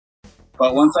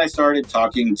But once I started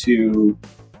talking to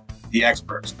the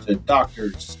experts, to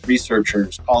doctors,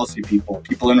 researchers, policy people,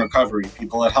 people in recovery,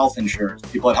 people at health insurers,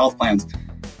 people at health plans,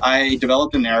 I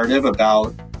developed a narrative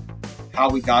about how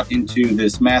we got into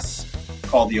this mess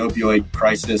called the opioid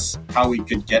crisis, how we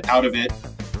could get out of it,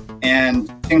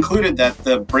 and concluded that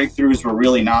the breakthroughs were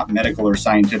really not medical or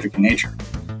scientific in nature.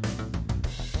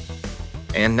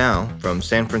 And now, from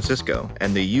San Francisco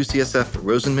and the UCSF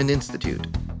Rosenman Institute,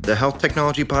 the Health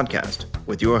Technology Podcast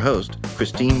with your host,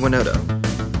 Christine Winoto.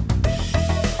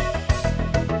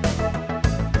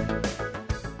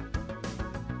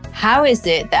 How is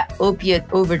it that opioid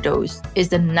overdose is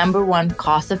the number one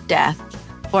cause of death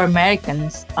for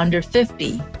Americans under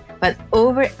 50, but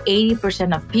over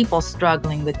 80% of people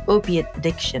struggling with opiate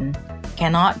addiction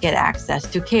cannot get access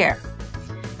to care?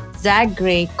 Zack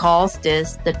calls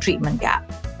this the treatment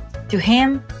gap. To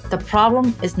him, the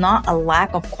problem is not a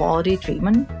lack of quality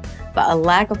treatment, but a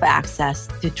lack of access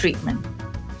to treatment.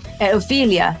 At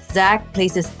Ophelia, Zack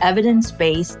places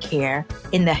evidence-based care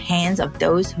in the hands of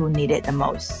those who need it the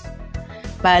most.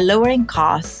 By lowering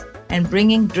costs and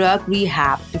bringing drug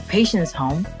rehab to patients'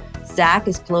 home, Zack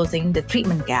is closing the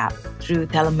treatment gap through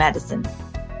telemedicine.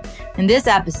 In this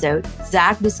episode,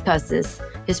 Zack discusses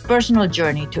his personal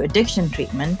journey to addiction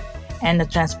treatment and a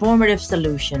transformative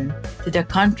solution to the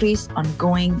country's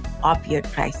ongoing opioid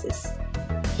crisis.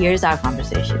 Here's our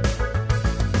conversation.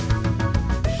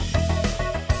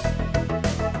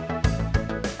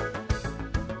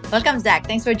 Welcome, Zack.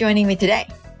 Thanks for joining me today.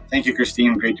 Thank you,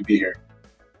 Christine. Great to be here.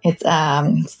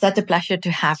 It's such a pleasure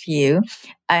to have you.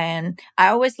 And I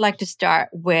always like to start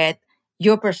with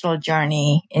your personal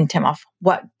journey in terms of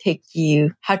what took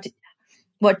you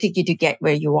to get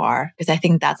where you are, because I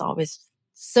think that's always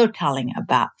so telling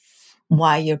about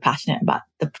why you're passionate about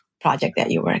the project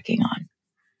that you're working on.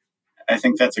 I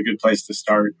think that's a good place to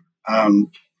start.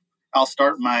 I'll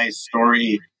start my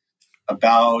story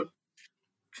about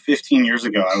 15 years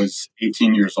ago. I was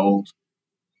 18 years old,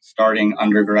 starting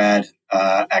undergrad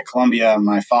at Columbia.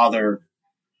 My father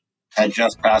had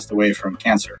just passed away from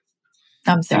cancer.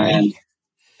 I'm sorry. And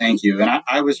thank you. And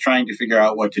I was trying to figure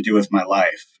out what to do with my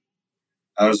life.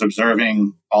 I was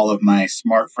observing all of my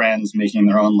smart friends making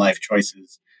their own life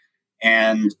choices.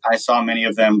 And I saw many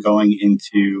of them going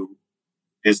into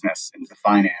business, into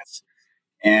finance.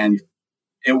 And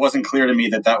it wasn't clear to me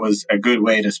that that was a good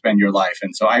way to spend your life.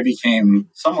 And so I became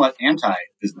somewhat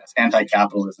anti-business,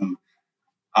 anti-capitalism.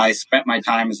 I spent my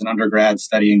time as an undergrad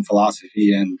studying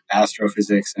philosophy and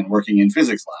astrophysics and working in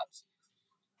physics labs.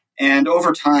 And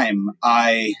over time,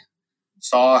 I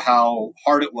saw how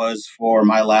hard it was for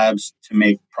my labs to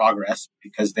make progress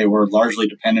because they were largely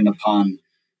dependent upon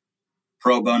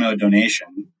pro bono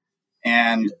donation,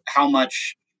 and how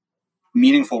much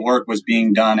meaningful work was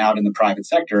being done out in the private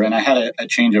sector. And I had a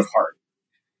change of heart.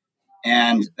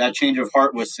 And that change of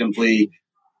heart was simply,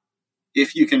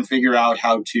 if you can figure out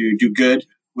how to do good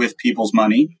with people's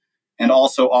money and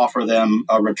also offer them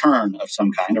a return of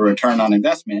some kind, a return on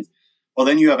investment, well,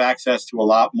 then you have access to a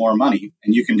lot more money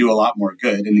and you can do a lot more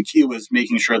good. And the key was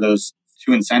making sure those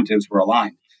two incentives were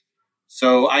aligned.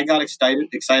 So I got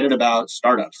excited about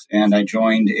startups, and I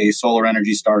joined a solar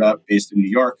energy startup based in New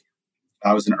York.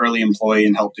 I was an early employee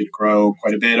and helped it grow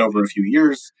quite a bit over a few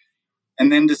years, and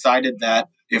then decided that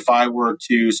if I were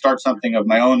to start something of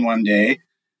my own one day,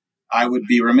 I would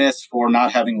be remiss for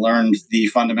not having learned the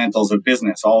fundamentals of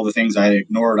business, all the things I had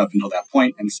ignored up until that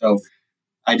point. And so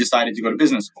I decided to go to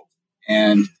business school.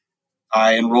 And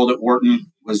I enrolled at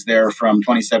Wharton, was there from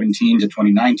 2017 to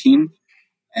 2019.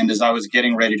 And as I was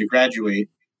getting ready to graduate,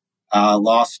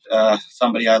 lost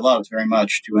somebody I loved very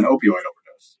much to an opioid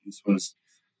overdose. This was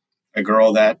a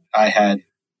girl that I had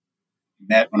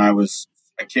met when I was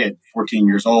a kid, 14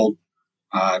 years old,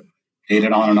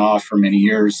 dated on and off for many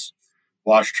years,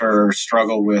 watched her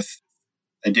struggle with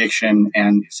addiction,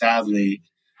 and sadly,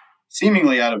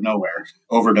 seemingly out of nowhere,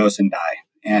 overdose and die.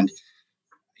 And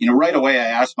right away, I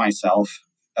asked myself,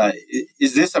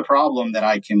 is this a problem that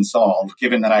I can solve,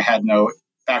 given that I had no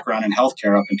background in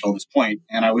healthcare up until this point?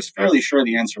 And I was fairly sure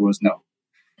the answer was no.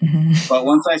 Mm-hmm. But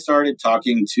once I started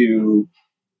talking to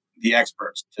the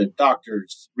experts, to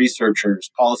doctors, researchers,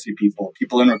 policy people,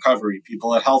 people in recovery,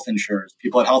 people at health insurers,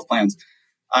 people at health plans,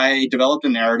 I developed a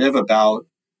narrative about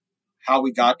how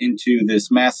we got into this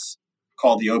mess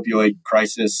called the opioid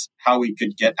crisis, how we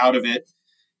could get out of it,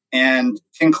 and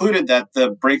concluded that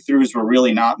the breakthroughs were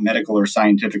really not medical or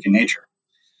scientific in nature.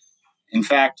 In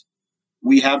fact,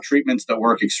 we have treatments that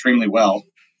work extremely well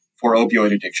for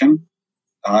opioid addiction.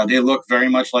 They look very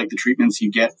much like the treatments you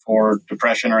get for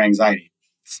depression or anxiety.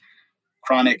 It's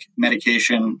chronic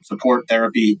medication, support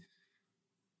therapy.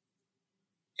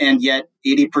 And yet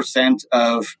 80%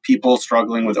 of people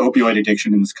struggling with opioid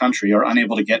addiction in this country are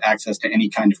unable to get access to any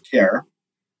kind of care.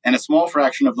 And a small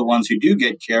fraction of the ones who do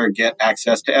get care get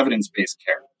access to evidence-based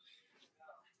care.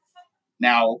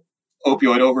 Now,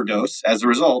 opioid overdose, as a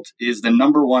result, is the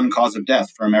number one cause of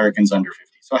death for Americans under 50.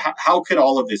 So how could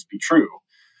all of this be true?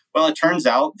 Well, it turns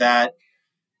out that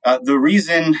the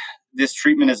reason this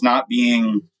treatment is not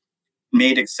being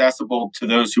made accessible to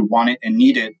those who want it and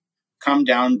need it come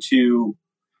down to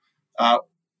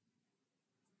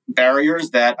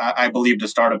barriers that I believed a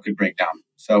startup could break down.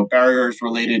 So barriers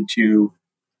related to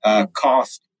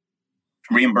cost,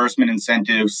 reimbursement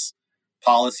incentives,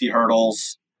 policy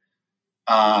hurdles,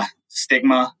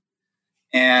 stigma.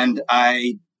 And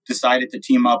I decided to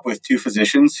team up with two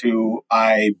physicians who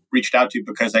I reached out to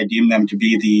because I deemed them to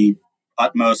be the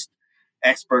utmost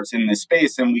experts in this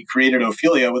space. And we created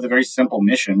Ophelia with a very simple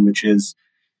mission, which is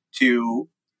to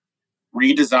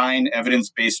redesign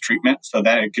evidence-based treatment so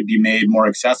that it could be made more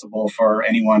accessible for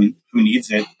anyone who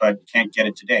needs it but can't get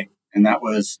it today. And that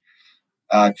was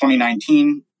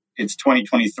 2019. It's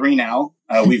 2023 now.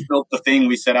 We've built the thing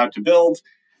we set out to build.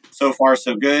 So far,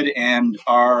 so good. And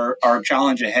our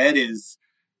challenge ahead is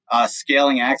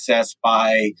scaling access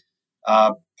by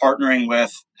partnering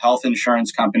with health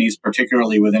insurance companies,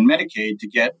 particularly within Medicaid, to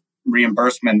get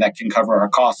reimbursement that can cover our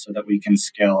costs so that we can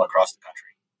scale across the country.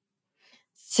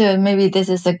 So maybe this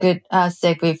is a good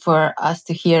segue for us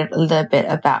to hear a little bit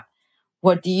about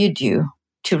what do you do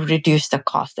to reduce the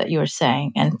cost that you're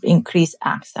saying and increase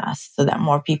access so that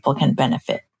more people can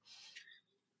benefit?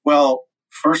 Well,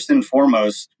 first and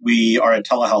foremost, we are a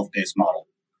telehealth-based model.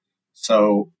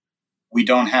 So we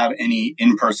don't have any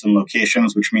in-person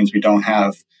locations, which means we don't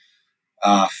have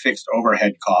fixed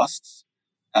overhead costs.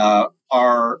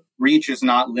 Our reach is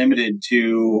not limited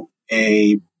to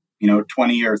a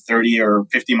 20 or 30 or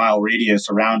 50 mile radius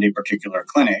around a particular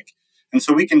clinic. And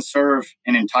so we can serve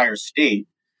an entire state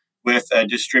with a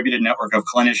distributed network of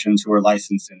clinicians who are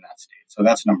licensed in that state. So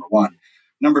that's number one.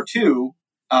 Number two,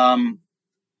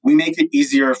 we make it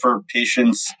easier for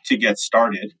patients to get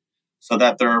started so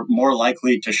that they're more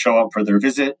likely to show up for their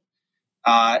visit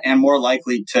and more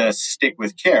likely to stick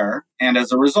with care. And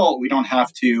as a result, we don't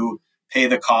have to pay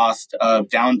the cost of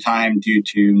downtime due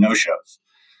to no-shows.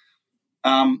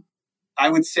 I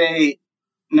would say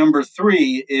number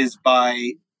three is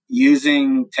by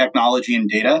using technology and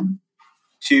data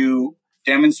to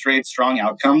demonstrate strong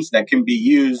outcomes that can be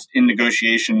used in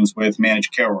negotiations with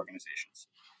managed care organizations.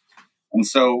 And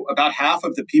so about half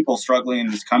of the people struggling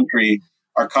in this country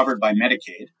are covered by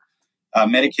Medicaid.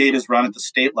 Medicaid is run at the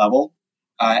state level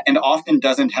and often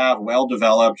doesn't have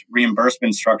well-developed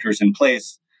reimbursement structures in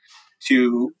place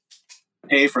to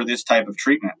pay for this type of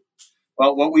treatment.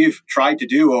 Well, what we've tried to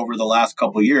do over the last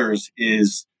couple of years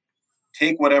is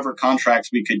take whatever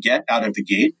contracts we could get out of the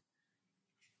gate,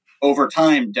 over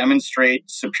time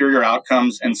demonstrate superior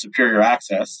outcomes and superior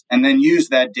access, and then use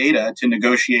that data to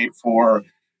negotiate for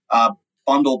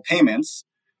bundled payments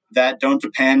that don't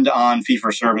depend on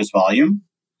fee-for-service volume,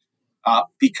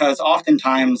 because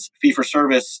oftentimes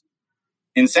fee-for-service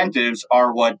incentives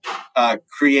are what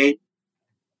create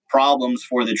problems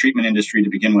for the treatment industry to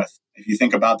begin with. If you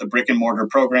think about the brick and mortar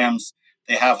programs,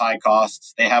 they have high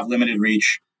costs, they have limited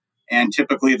reach, and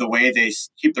typically the way they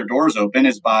keep their doors open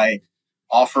is by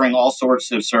offering all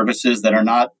sorts of services that are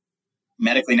not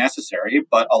medically necessary,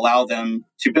 but allow them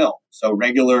to bill. So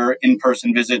regular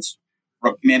in-person visits,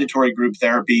 mandatory group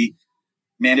therapy,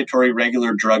 mandatory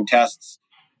regular drug tests.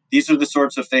 These are the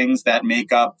sorts of things that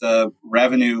make up the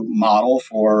revenue model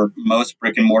for most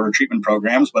brick and mortar treatment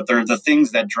programs, but they're the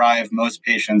things that drive most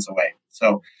patients away.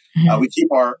 So we keep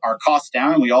our costs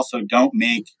down, and we also don't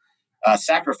make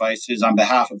sacrifices on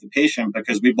behalf of the patient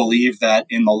because we believe that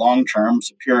in the long term,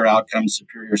 superior outcomes,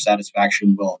 superior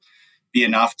satisfaction will be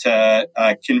enough to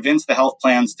convince the health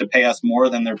plans to pay us more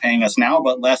than they're paying us now,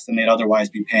 but less than they'd otherwise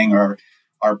be paying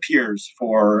our peers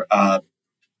for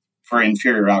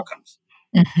inferior outcomes.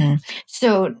 Mm-hmm.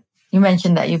 So you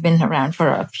mentioned that you've been around for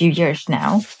a few years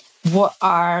now. What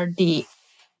are the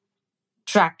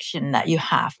traction that you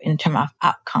have in terms of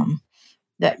outcome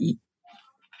that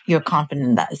you're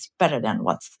confident that is better than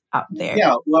what's out there?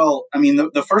 Yeah, well, I mean,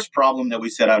 the first problem that we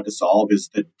set out to solve is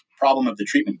the problem of the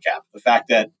treatment gap, the fact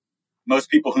that most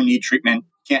people who need treatment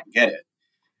can't get it.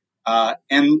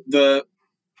 And the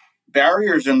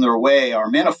barriers in their way are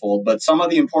manifold, but some of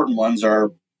the important ones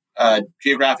are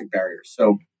geographic barriers.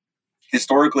 So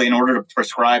historically, in order to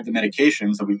prescribe the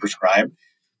medications that we prescribe,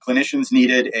 clinicians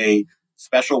needed a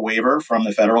special waiver from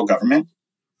the federal government.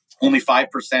 Only 5%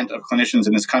 of clinicians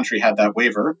in this country had that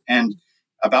waiver. And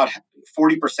about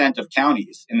 40% of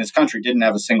counties in this country didn't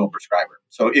have a single prescriber.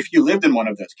 So if you lived in one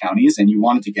of those counties and you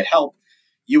wanted to get help,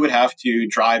 you would have to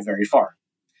drive very far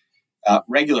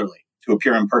regularly to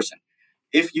appear in person.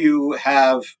 If you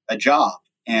have a job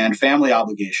and family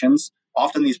obligations,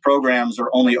 often these programs are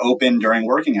only open during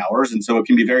working hours, and so it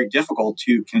can be very difficult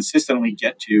to consistently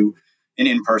get to an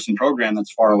in-person program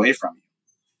that's far away from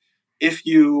you. If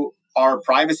you are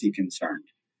privacy concerned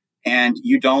and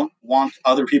you don't want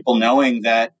other people knowing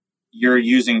that you're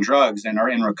using drugs and are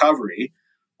in recovery,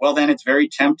 well, then it's very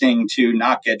tempting to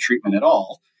not get treatment at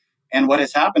all. And what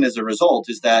has happened as a result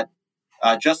is that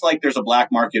just like there's a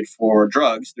black market for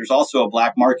drugs, there's also a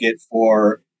black market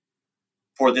for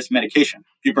this medication,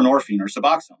 buprenorphine or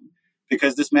Suboxone,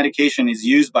 because this medication is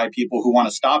used by people who want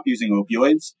to stop using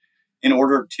opioids in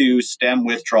order to stem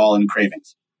withdrawal and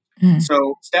cravings.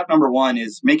 So step number one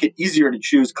is make it easier to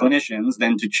choose clinicians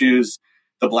than to choose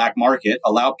the black market,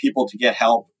 allow people to get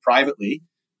help privately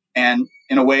and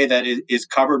in a way that is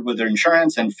covered with their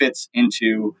insurance and fits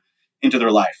into their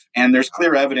life. And there's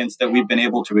clear evidence that we've been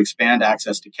able to expand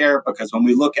access to care because when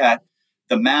we look at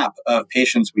the map of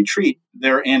patients we treat,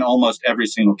 they're in almost every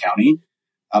single county.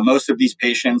 Most of these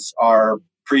patients are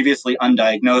previously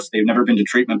undiagnosed. They've never been to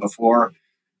treatment before.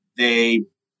 They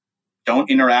don't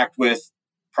interact with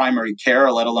primary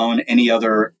care, let alone any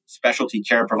other specialty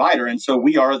care provider. And so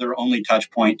we are their only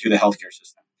touch point to the healthcare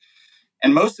system.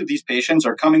 And most of these patients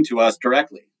are coming to us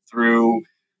directly through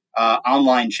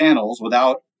online channels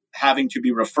without having to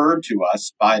be referred to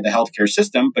us by the healthcare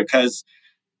system because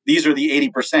these are the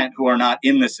 80% who are not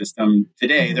in the system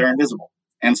today. They're invisible.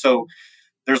 And so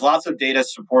there's lots of data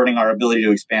supporting our ability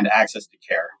to expand access to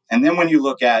care. And then when you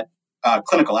look at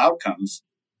clinical outcomes,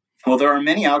 well, there are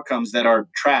many outcomes that are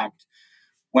tracked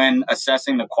when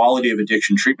assessing the quality of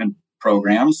addiction treatment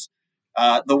programs.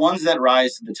 The ones that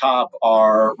rise to the top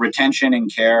are retention in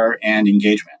care and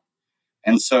engagement.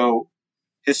 And so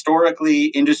historically,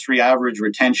 industry average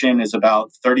retention is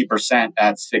about 30%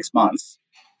 at 6 months.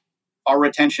 Our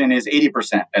retention is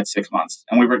 80% at 6 months,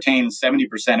 and we retain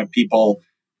 70% of people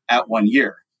at 1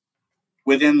 year.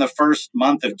 Within the first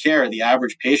month of care, the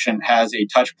average patient has a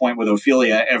touch point with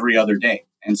Ophelia every other day.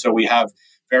 And so we have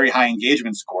very high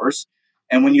engagement scores.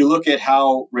 And when you look at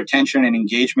how retention and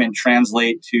engagement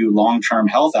translate to long-term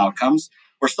health outcomes,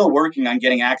 we're still working on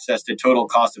getting access to total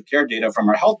cost of care data from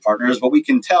our health partners, but we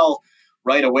can tell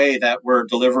right away that we're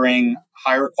delivering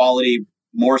higher quality,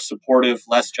 more supportive,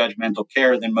 less judgmental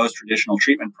care than most traditional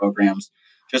treatment programs,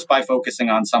 just by focusing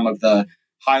on some of the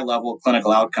high-level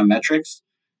clinical outcome metrics.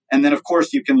 And then, of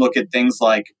course, you can look at things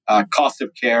like cost of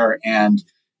care and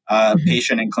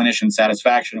patient and clinician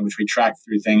satisfaction, which we track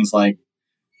through things like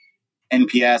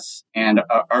NPS and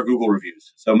our Google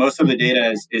reviews. So most of the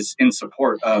data is in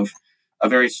support of a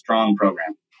very strong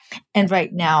program. And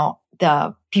right now,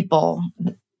 the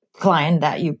client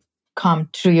that you come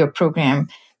through your program,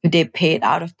 do they pay it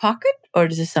out of pocket, or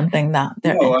is this something that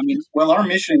they're... No, our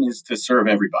mission is to serve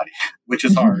everybody, which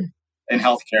is hard in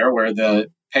healthcare where the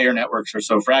payer networks are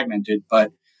so fragmented.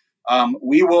 But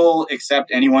we will accept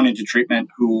anyone into treatment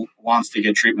who wants to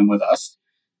get treatment with us.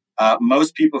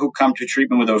 Most people who come to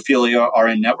treatment with Ophelia are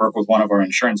in network with one of our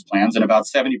insurance plans, and about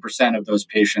 70% of those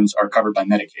patients are covered by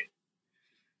Medicaid.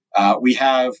 We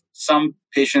have some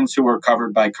patients who are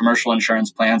covered by commercial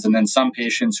insurance plans, and then some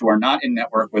patients who are not in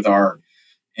network with our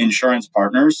insurance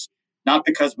partners, not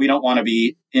because we don't want to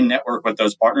be in network with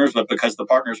those partners, but because the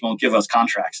partners won't give us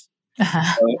contracts.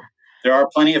 So there are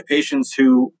plenty of patients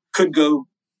who could go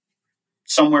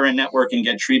somewhere in network and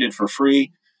get treated for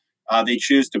free. They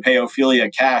choose to pay Ophelia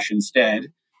cash instead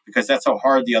because that's how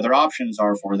hard the other options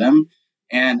are for them.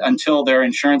 And until their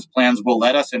insurance plans will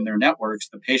let us in their networks,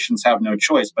 the patients have no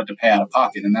choice but to pay out of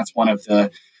pocket. And that's one of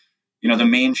the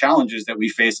main challenges that we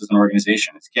face as an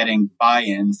organization. It's getting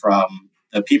buy-in from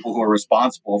the people who are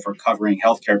responsible for covering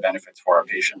healthcare benefits for our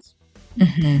patients.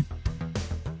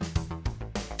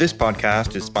 This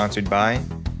podcast is sponsored by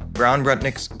Brown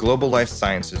Rudnick's Global Life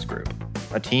Sciences Group,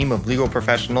 a team of legal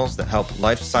professionals that help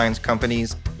life science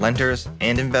companies, lenders,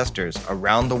 and investors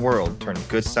around the world turn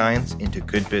good science into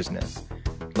good business.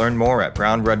 Learn more at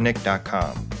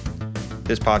brownrudnick.com.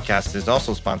 This podcast is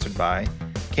also sponsored by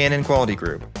Canon Quality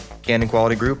Group. Canon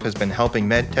Quality Group has been helping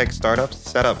medtech startups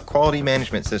set up quality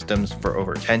management systems for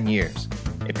over 10 years.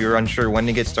 If you're unsure when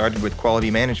to get started with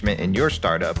quality management in your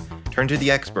startup, turn to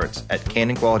the experts at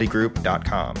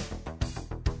canonqualitygroup.com.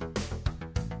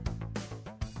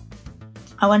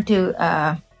 I want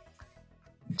to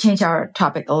change our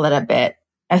topic a little bit.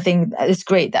 I think it's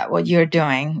great that what you're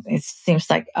doing, it seems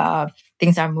like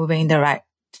things are moving in the right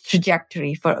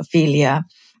trajectory for Ophelia.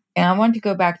 And I want to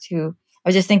go back to I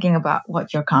was just thinking about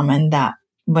what your comment that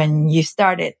when you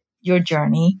started your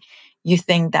journey, you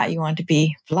think that you want to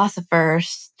be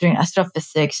philosophers, doing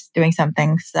astrophysics, doing some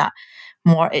things that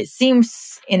more, it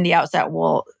seems in the outside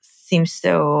world, seems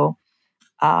so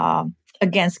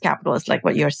against capitalists, like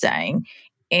what you're saying.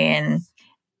 And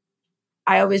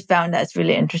I always found that it's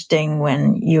really interesting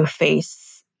when you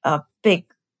face a big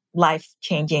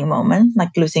life-changing moment, like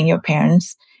losing your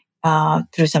parents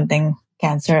through something,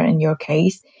 cancer in your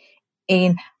case.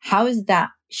 And how does that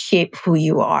shape who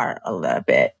you are a little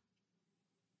bit?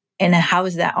 And how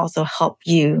does that also help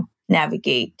you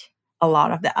navigate a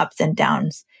lot of the ups and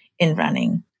downs in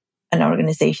running an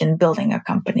organization, building a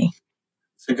company?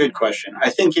 It's a good question.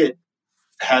 I think it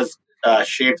has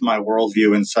shaped my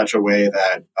worldview in such a way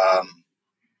that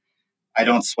I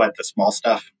don't sweat the small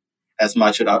stuff as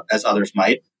much as others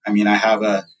might. I mean, I have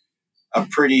a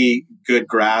pretty good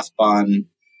grasp on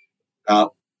uh,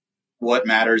 what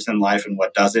matters in life and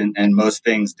what doesn't, and most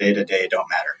things day to day don't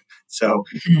matter. So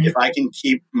if I can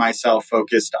keep myself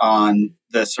focused on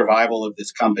the survival of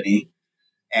this company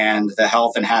and the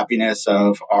health and happiness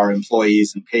of our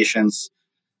employees and patients,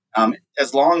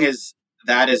 as long as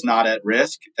that is not at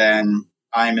risk, then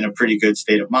I'm in a pretty good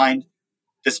state of mind,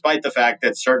 despite the fact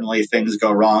that certainly things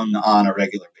go wrong on a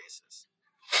regular basis.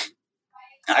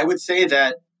 I would say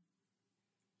that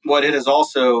what it has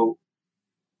also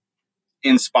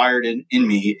inspired in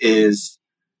me is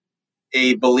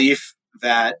a belief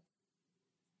that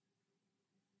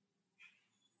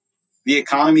the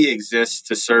economy exists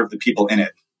to serve the people in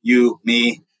it. You,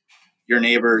 me, your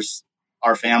neighbors,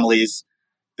 our families.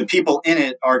 The people in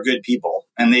it are good people,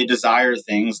 and they desire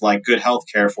things like good health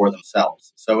care for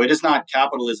themselves. So it is not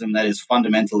capitalism that is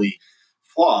fundamentally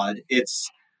flawed. It's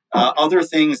other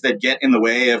things that get in the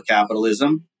way of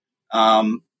capitalism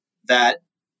that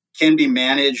can be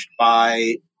managed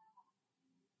by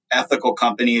ethical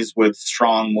companies with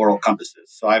strong moral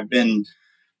compasses. So I've been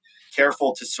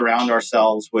careful to surround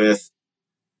ourselves with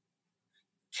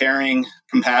caring,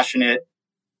 compassionate,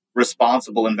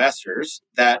 responsible investors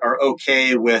that are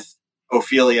okay with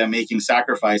Ophelia making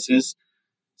sacrifices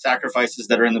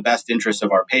that are in the best interest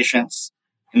of our patients,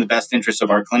 in the best interest of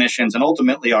our clinicians, and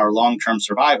ultimately our long-term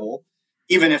survival,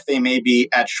 even if they may be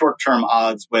at short-term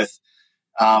odds with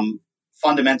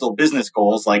fundamental business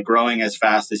goals like growing as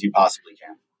fast as you possibly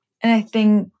can. And I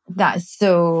think that's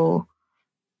so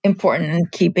important in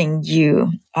keeping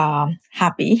you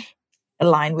happy,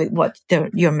 aligned with what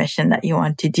your mission that you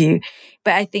want to do.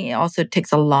 But I think it also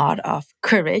takes a lot of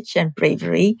courage and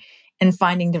bravery in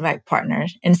finding the right partner.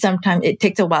 And sometimes it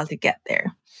takes a while to get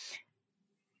there.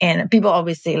 And people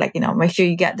always say, like, make sure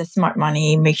you get the smart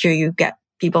money, make sure you get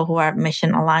people who are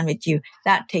mission aligned with you.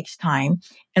 That takes time.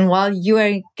 And while you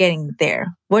are getting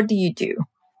there, what do you do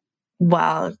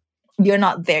while you're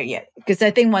not there yet? Because I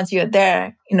think once you're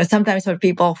there, sometimes for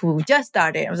people who just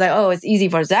started, I was like, oh, it's easy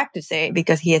for Zack to say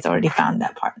because he has already found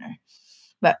that partner.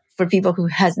 But for people who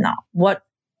has not, what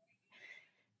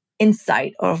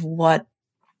insight or what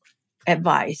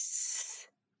advice?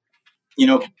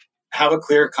 Have a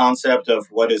clear concept of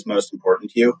what is most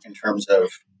important to you in terms of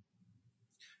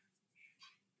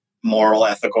moral,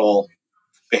 ethical,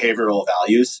 behavioral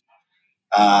values.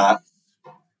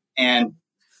 And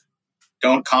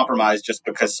don't compromise just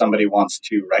because somebody wants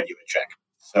to write you a check.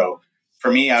 So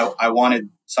for me, I wanted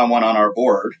someone on our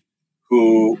board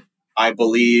who I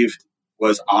believed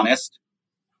was honest.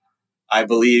 I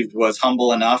believed was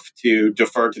humble enough to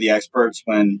defer to the experts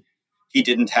when he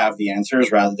didn't have the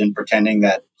answers rather than pretending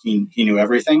that he knew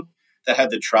everything, that had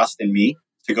the trust in me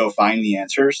to go find the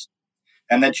answers,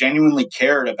 and that genuinely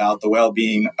cared about the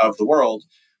well-being of the world,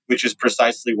 which is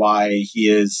precisely why he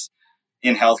is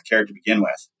in healthcare to begin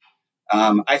with.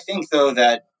 I think, though,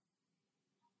 that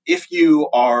if you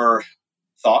are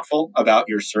thoughtful about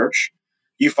your search,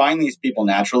 you find these people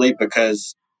naturally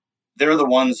because they're the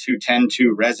ones who tend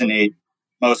to resonate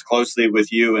most closely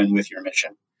with you and with your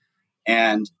mission.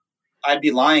 And I'd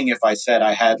be lying if I said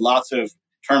I had lots of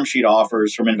term sheet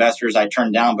offers from investors I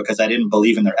turned down because I didn't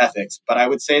believe in their ethics. But I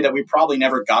would say that we probably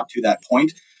never got to that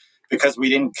point because we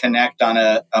didn't connect on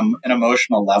an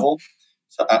emotional level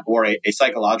or a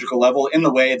psychological level in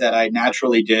the way that I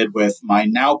naturally did with my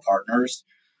now partners,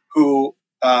 who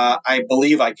I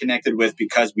believe I connected with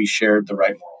because we shared the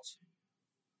right morals.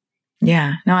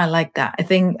 Yeah, no, I like that. I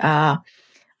think I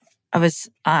was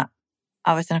in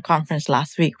a conference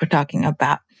last week. We're talking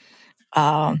about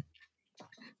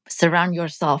surround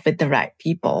yourself with the right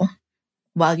people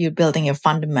while you're building your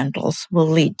fundamentals will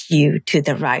lead you to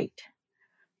the right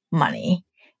money.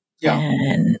 Yeah.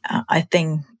 And I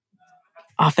think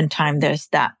oftentimes there's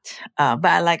that. But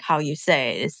I like how you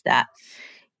say it, is that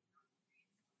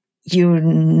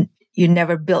you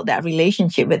never build that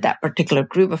relationship with that particular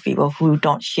group of people who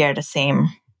don't share the same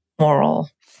moral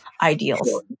ideals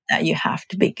Sure. that you have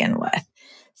to begin with.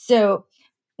 So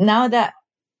now that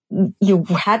you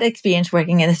had experience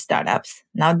working in startups,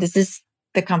 now this is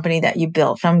the company that you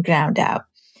built from ground up.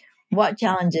 What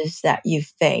challenges that you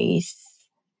face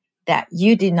that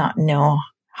you did not know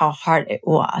how hard it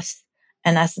was?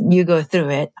 And as you go through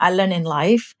it, I learned in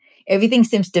life, everything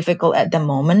seems difficult at the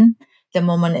moment. The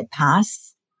moment it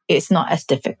passes, it's not as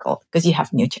difficult because you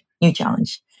have new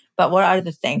challenge. But what are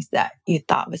the things that you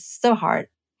thought was so hard,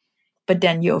 but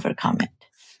then you overcome it?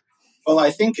 Well,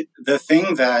 I think the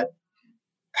thing that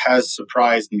has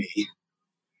surprised me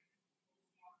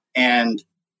and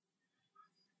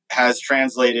has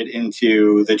translated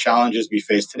into the challenges we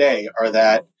face today are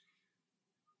that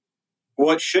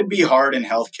what should be hard in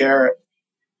healthcare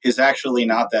is actually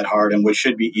not that hard, and what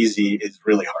should be easy is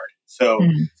really hard. So,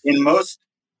 in most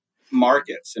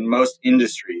markets, in most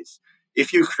industries,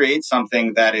 if you create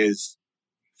something that is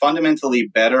fundamentally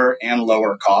better and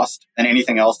lower cost than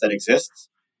anything else that exists,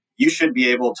 you should be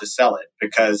able to sell it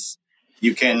because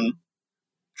you can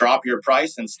drop your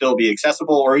price and still be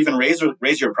accessible, or even raise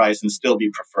your price and still be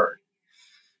preferred.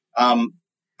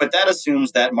 But that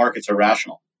assumes that markets are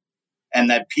rational and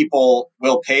that people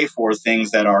will pay for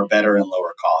things that are better and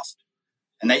lower cost,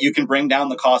 and that you can bring down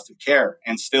the cost of care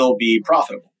and still be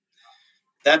profitable.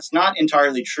 That's not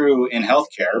entirely true in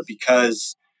healthcare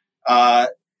because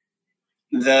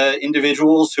the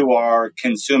individuals who are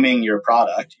consuming your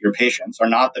product, your patients, are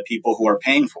not the people who are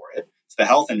paying for it. It's the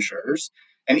health insurers.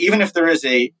 And even if there is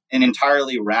an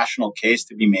entirely rational case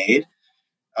to be made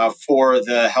for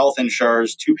the health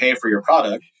insurers to pay for your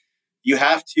product, you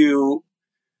have to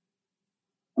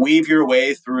weave your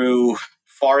way through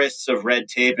forests of red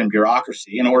tape and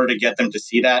bureaucracy in order to get them to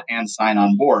see that and sign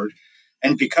on board.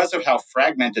 And because of how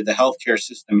fragmented the healthcare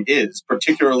system is,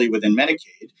 particularly within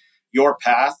Medicaid, your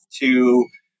path to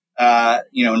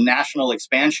national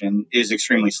expansion is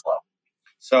extremely slow.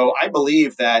 So I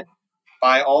believe that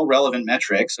by all relevant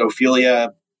metrics,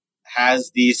 Ophelia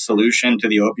has the solution to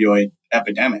the opioid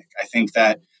epidemic. I think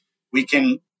that we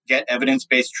can get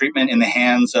evidence-based treatment in the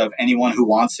hands of anyone who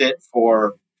wants it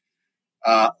for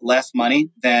less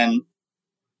money than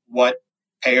what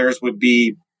payers would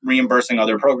be reimbursing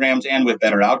other programs, and with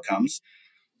better outcomes.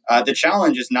 The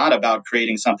challenge is not about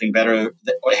creating something better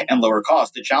and lower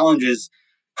cost. The challenge is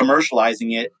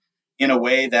commercializing it in a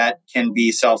way that can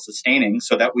be self-sustaining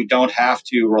so that we don't have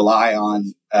to rely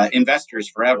on investors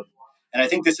forever. And I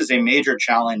think this is a major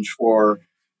challenge for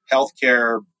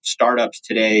healthcare startups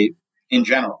today in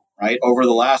general, right? Over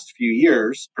the last few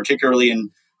years, particularly in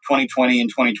 2020 and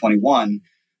 2021,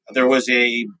 there was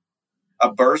a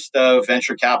burst of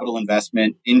venture capital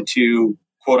investment into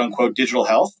quote unquote digital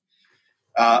health,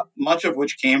 much of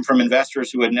which came from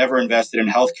investors who had never invested in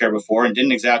healthcare before and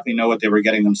didn't exactly know what they were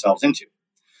getting themselves into.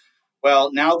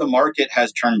 Well, now the market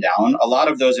has turned down. A lot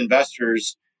of those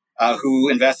investors who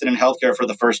invested in healthcare for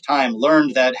the first time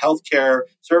learned that healthcare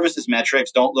services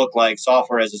metrics don't look like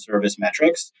software as a service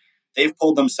metrics. They've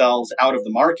pulled themselves out of the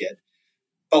market.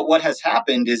 But what has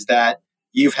happened is that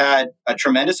you've had a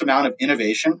tremendous amount of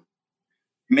innovation,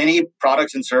 many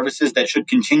products and services that should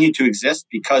continue to exist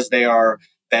because they are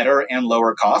better and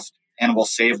lower cost and will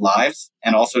save lives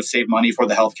and also save money for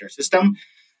the healthcare system.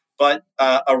 But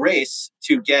a race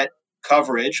to get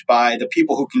coverage by the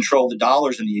people who control the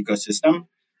dollars in the ecosystem,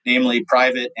 namely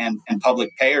private and public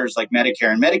payers like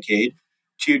Medicare and Medicaid,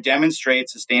 to demonstrate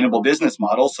sustainable business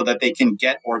models so that they can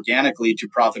get organically to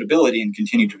profitability and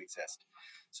continue to exist.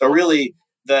 So really,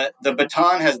 the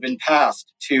baton has been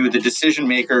passed to the decision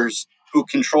makers who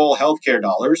control healthcare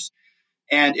dollars.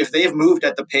 And if they've moved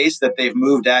at the pace that they've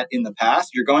moved at in the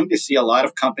past, you're going to see a lot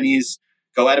of companies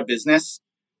go out of business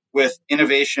with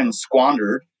innovation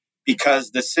squandered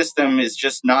because the system is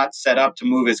just not set up to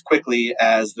move as quickly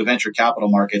as the venture capital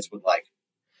markets would like.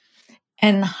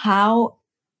 And how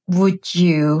would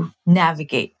you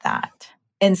navigate that?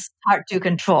 It's hard to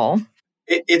control.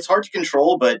 It's hard to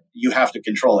control, but you have to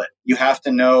control it. You have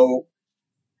to know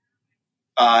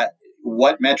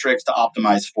what metrics to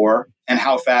optimize for and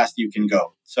how fast you can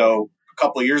go. So a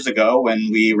couple of years ago, when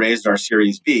we raised our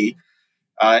Series B,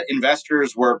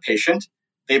 investors were patient.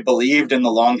 They believed in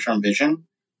the long-term vision.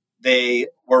 They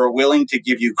were willing to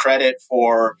give you credit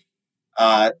for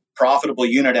profitable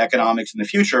unit economics in the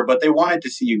future, but they wanted to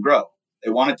see you grow.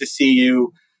 They wanted to see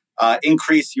you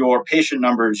increase your patient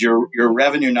numbers, your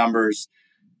revenue numbers,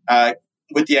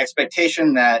 with the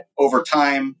expectation that over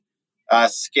time,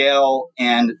 scale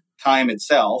and time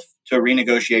itself to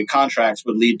renegotiate contracts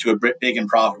would lead to a big and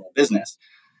profitable business.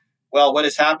 Well, what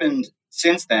has happened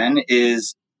since then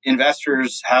is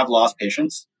investors have lost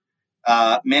patience.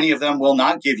 Many of them will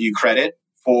not give you credit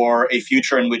for a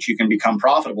future in which you can become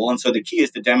profitable. And so the key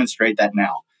is to demonstrate that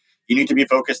now. You need to be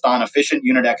focused on efficient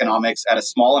unit economics at a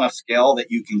small enough scale that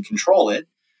you can control it.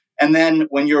 And then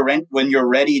when you're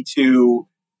ready to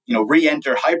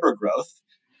re-enter hypergrowth,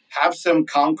 have some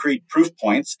concrete proof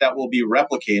points that will be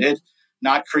replicated,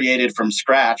 not created from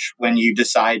scratch when you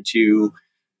decide to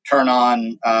turn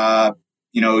on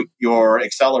your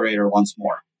accelerator once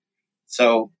more.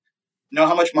 So know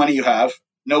how much money you have,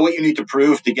 know what you need to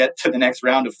prove to get to the next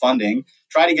round of funding,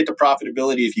 try to get to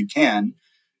profitability if you can,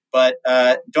 but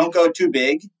don't go too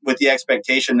big with the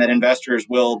expectation that investors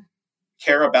will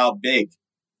care about big.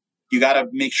 You got to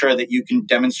make sure that you can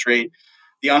demonstrate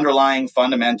the underlying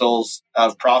fundamentals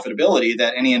of profitability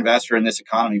that any investor in this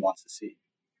economy wants to see.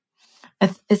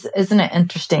 Isn't it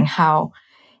interesting how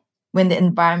when the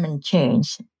environment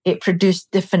changed, it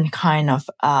produced different kind of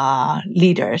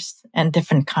leaders and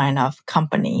different kind of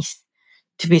companies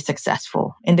to be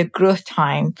successful. In the growth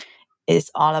time, it's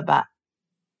all about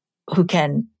who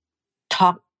can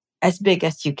talk as big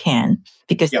as you can,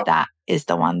 because that is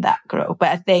the one that grow. But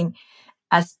I think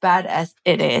as bad as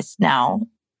it is now,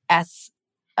 as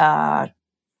a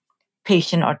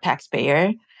patient or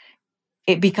taxpayer,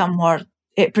 it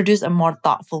produced a more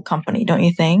thoughtful company, don't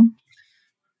you think?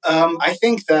 I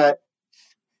think that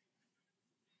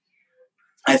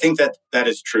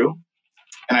is true.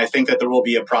 And I think that there will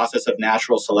be a process of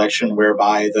natural selection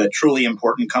whereby the truly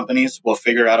important companies will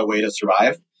figure out a way to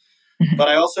survive. Mm-hmm. But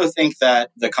I also think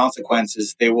that the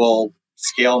consequences, they will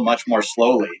scale much more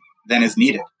slowly than is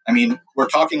needed. I mean, we're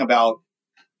talking about,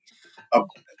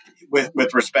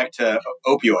 with respect to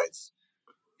opioids,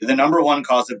 the number one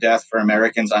cause of death for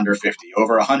Americans under 50,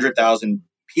 over 100,000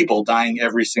 people dying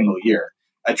every single year.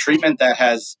 A treatment that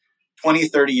has 20,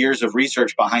 30 years of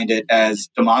research behind it as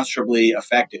demonstrably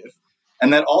effective,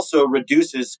 and that also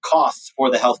reduces costs for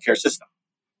the healthcare system.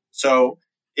 So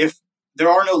if there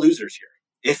are no losers here,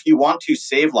 if you want to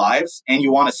save lives and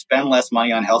you want to spend less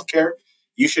money on healthcare,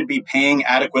 you should be paying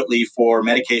adequately for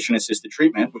medication-assisted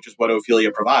treatment, which is what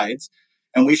Ophelia provides.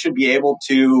 And we should be able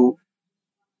to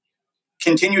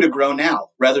continue to grow now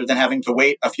rather than having to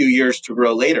wait a few years to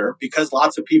grow later, because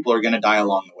lots of people are going to die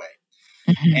along the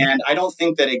way. Mm-hmm. And I don't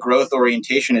think that a growth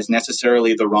orientation is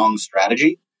necessarily the wrong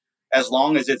strategy, as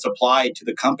long as it's applied to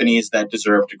the companies that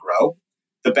deserve to grow.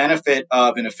 The benefit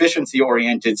of an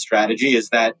efficiency-oriented strategy is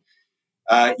that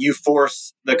you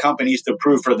force the companies to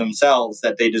prove for themselves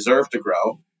that they deserve to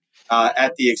grow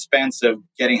at the expense of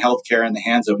getting healthcare in the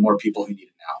hands of more people who need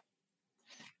it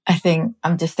now. I think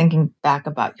I'm just thinking back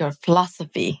about your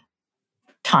philosophy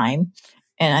time.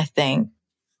 And I think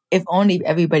if only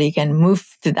everybody can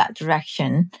move to that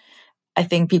direction, I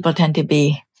think people tend to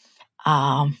be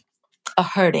a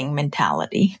herding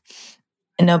mentality.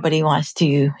 And nobody wants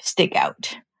to stick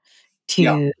out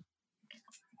to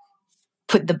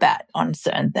put the bet on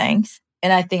certain things.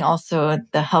 And I think also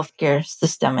the healthcare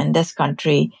system in this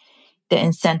country, the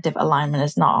incentive alignment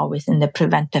is not always in the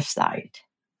preventive side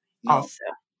also.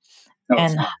 No,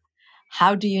 and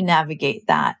how do you navigate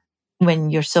that when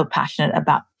you're so passionate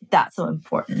about that, so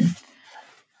important?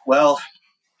 Well,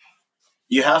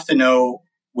 you have to know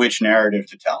which narrative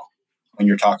to tell when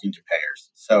you're talking to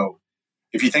payers. So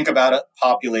if you think about a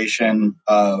population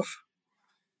of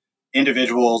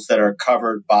individuals that are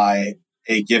covered by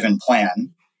a given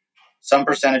plan, some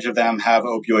percentage of them have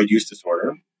opioid use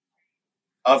disorder.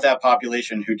 Of that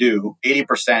population who do,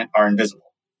 80% are invisible.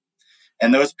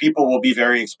 And those people will be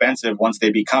very expensive once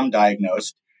they become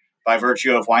diagnosed, by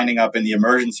virtue of winding up in the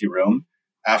emergency room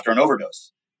after an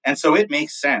overdose. And so it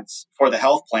makes sense for the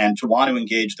health plan to want to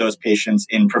engage those patients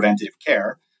in preventative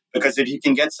care, because if you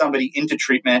can get somebody into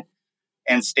treatment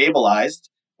and stabilized,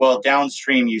 well,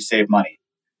 downstream you save money.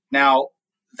 Now,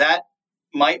 that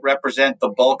might represent the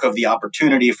bulk of the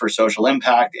opportunity for social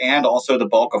impact and also the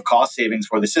bulk of cost savings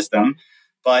for the system,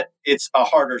 but it's a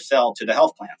harder sell to the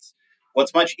health plans.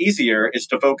 What's much easier is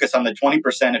to focus on the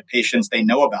 20% of patients they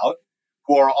know about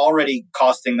who are already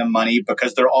costing them money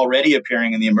because they're already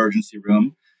appearing in the emergency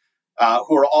room,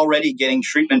 who are already getting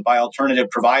treatment by alternative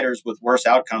providers with worse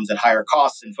outcomes at higher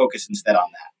costs, and focus instead on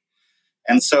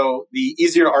that. And so the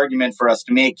easier argument for us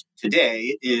to make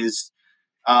today is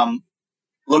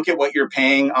look at what you're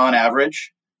paying on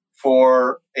average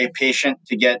for a patient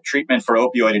to get treatment for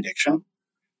opioid addiction.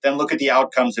 Then look at the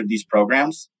outcomes of these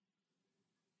programs.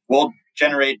 We'll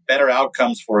generate better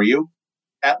outcomes for you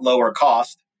at lower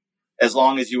cost as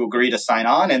long as you agree to sign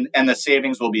on, and the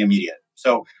savings will be immediate.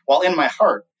 So while in my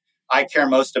heart, I care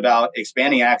most about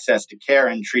expanding access to care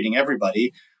and treating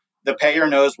everybody, the payer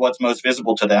knows what's most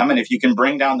visible to them. And if you can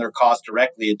bring down their cost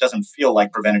directly, it doesn't feel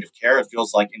like preventative care. It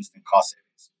feels like instant cost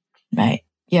savings. Right.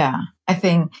 Yeah. I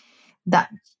think that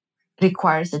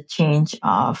requires a change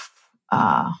of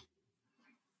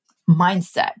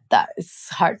mindset that is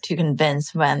hard to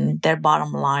convince when their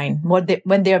bottom line,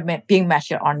 when they're being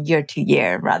measured on year to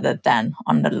year rather than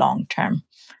on the long-term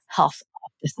health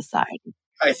of the society.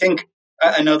 I think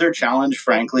another challenge,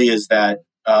 frankly, is that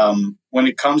when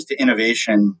it comes to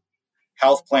innovation,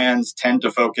 health plans tend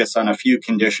to focus on a few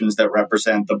conditions that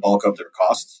represent the bulk of their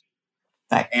costs.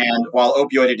 Right. And while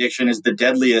opioid addiction is the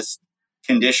deadliest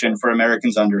condition for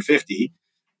Americans under 50,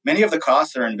 many of the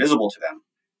costs are invisible to them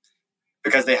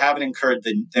because they haven't incurred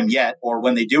them yet, or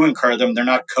when they do incur them, they're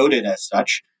not coded as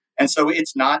such. And so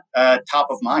it's not top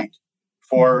of mind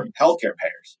for healthcare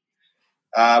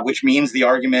payers, which means the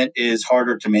argument is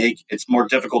harder to make. It's more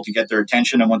difficult to get their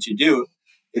attention. And once you do,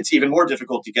 it's even more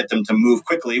difficult to get them to move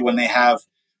quickly when they have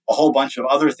a whole bunch of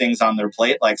other things on their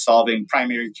plate, like solving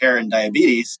primary care and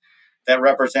diabetes that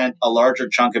represent a larger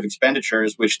chunk of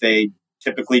expenditures, which they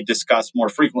typically discuss more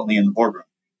frequently in the boardroom.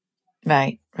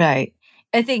 Right, right.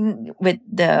 I think with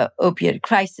the opioid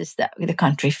crisis that the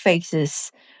country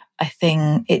faces, I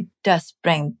think it does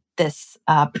bring this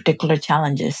particular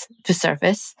challenges to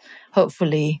surface.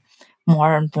 Hopefully,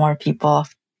 more and more people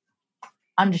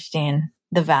understand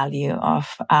the value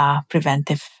of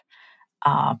preventive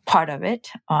part of it,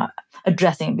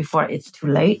 addressing it before it's too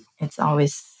late. It's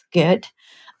always good.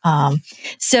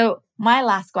 So my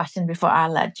last question before I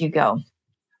let you go.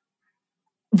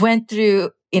 Went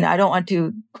through, I don't want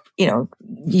to,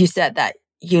 you said that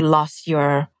you lost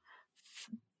your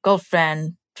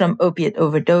girlfriend from opiate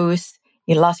overdose.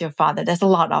 You lost your father. There's a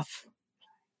lot of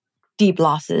deep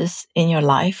losses in your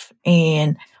life.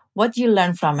 And what do you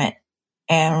learn from it?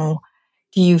 And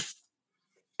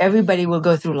everybody will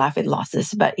go through life with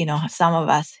losses, but, some of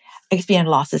us experience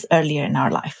losses earlier in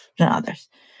our life than others.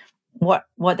 What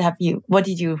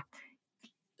did you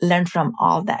learn from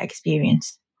all that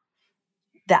experience?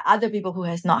 That other people who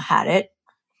has not had it,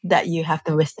 that you have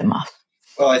the wisdom of?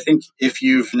 Well, I think if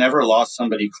you've never lost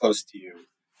somebody close to you,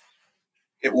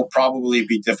 it will probably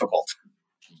be difficult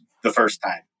the first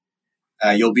time.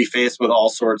 You'll be faced with all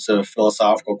sorts of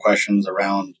philosophical questions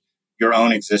around your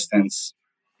own existence,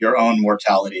 your own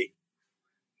mortality,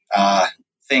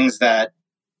 things that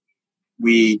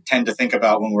we tend to think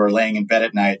about when we're laying in bed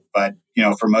at night, but,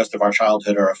 for most of our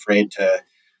childhood are afraid to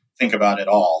think about it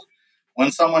all. When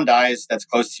someone dies that's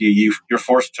close to you, you're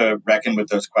forced to reckon with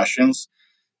those questions.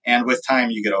 And with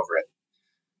time, you get over it.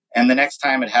 And the next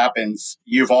time it happens,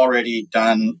 you've already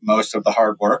done most of the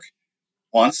hard work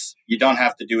once. You don't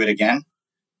have to do it again.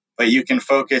 But you can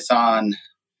focus on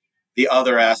the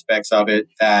other aspects of it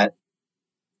that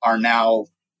are now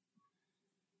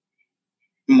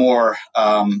more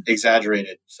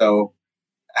exaggerated. So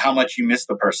how much you miss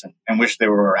the person and wish they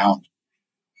were around.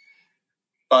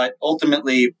 But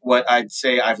ultimately, what I'd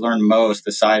say I've learned most,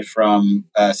 aside from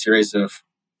a series of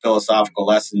philosophical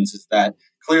lessons, is that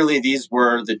clearly these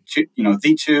were the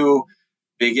two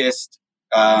biggest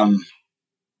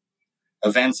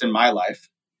events in my life.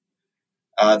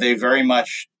 They're very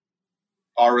much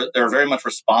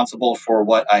responsible for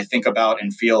what I think about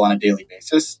and feel on a daily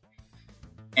basis.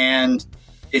 And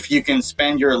if you can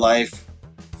spend your life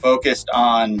focused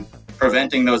on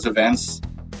preventing those events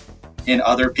in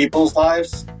other people's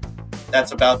lives,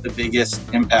 that's about the biggest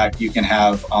impact you can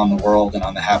have on the world and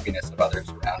on the happiness of others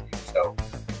around you. So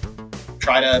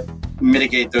try to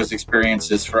mitigate those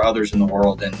experiences for others in the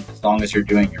world. And as long as you're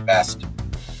doing your best,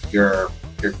 you're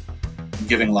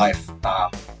giving life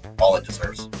all it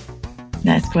deserves.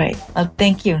 That's great. Well,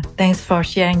 thank you. Thanks for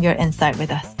sharing your insight with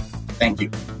us. Thank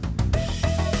you.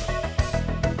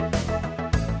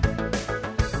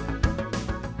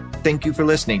 Thank you for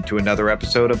listening to another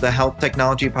episode of the Health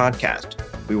Technology Podcast.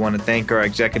 We want to thank our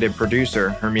executive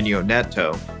producer, Herminio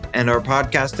Neto, and our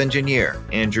podcast engineer,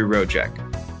 Andrew Rojek.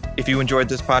 If you enjoyed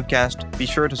this podcast, be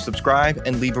sure to subscribe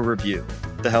and leave a review.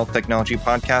 The Health Technology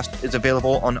Podcast is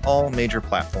available on all major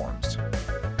platforms.